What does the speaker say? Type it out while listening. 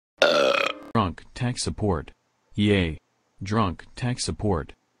Drunk tech support. Yay. Drunk tech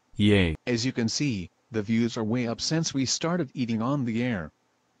support. Yay. As you can see, the views are way up since we started eating on the air.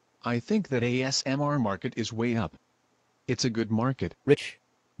 I think that ASMR market is way up. It's a good market. Rich.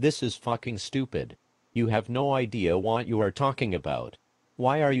 This is fucking stupid. You have no idea what you are talking about.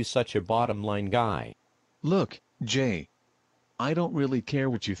 Why are you such a bottom line guy? Look, Jay. I don't really care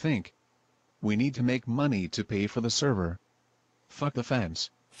what you think. We need to make money to pay for the server. Fuck the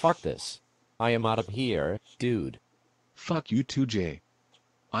fans. Fuck this. I am out of here, dude. Fuck you too, Jay.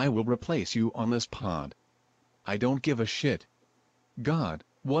 I will replace you on this pod. I don't give a shit. God,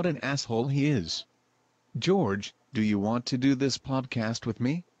 what an asshole he is. George, do you want to do this podcast with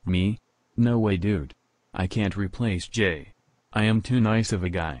me? Me? No way, dude. I can't replace Jay. I am too nice of a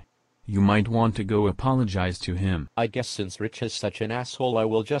guy. You might want to go apologize to him. I guess since Rich is such an asshole, I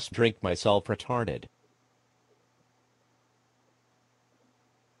will just drink myself retarded.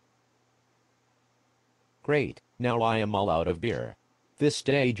 Great, now I am all out of beer. This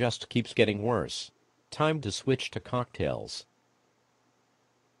day just keeps getting worse. Time to switch to cocktails.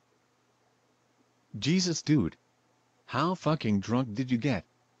 Jesus, dude. How fucking drunk did you get?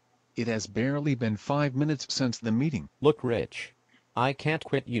 It has barely been 5 minutes since the meeting. Look, Rich. I can't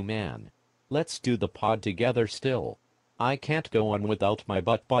quit you, man. Let's do the pod together still. I can't go on without my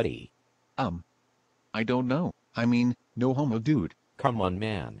butt buddy. I don't know. I mean, no homo, dude. Come on,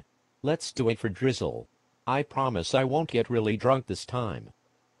 man. Let's do it for Drizzle. I promise I won't get really drunk this time.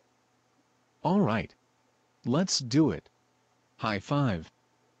 Alright. Let's do it. High five.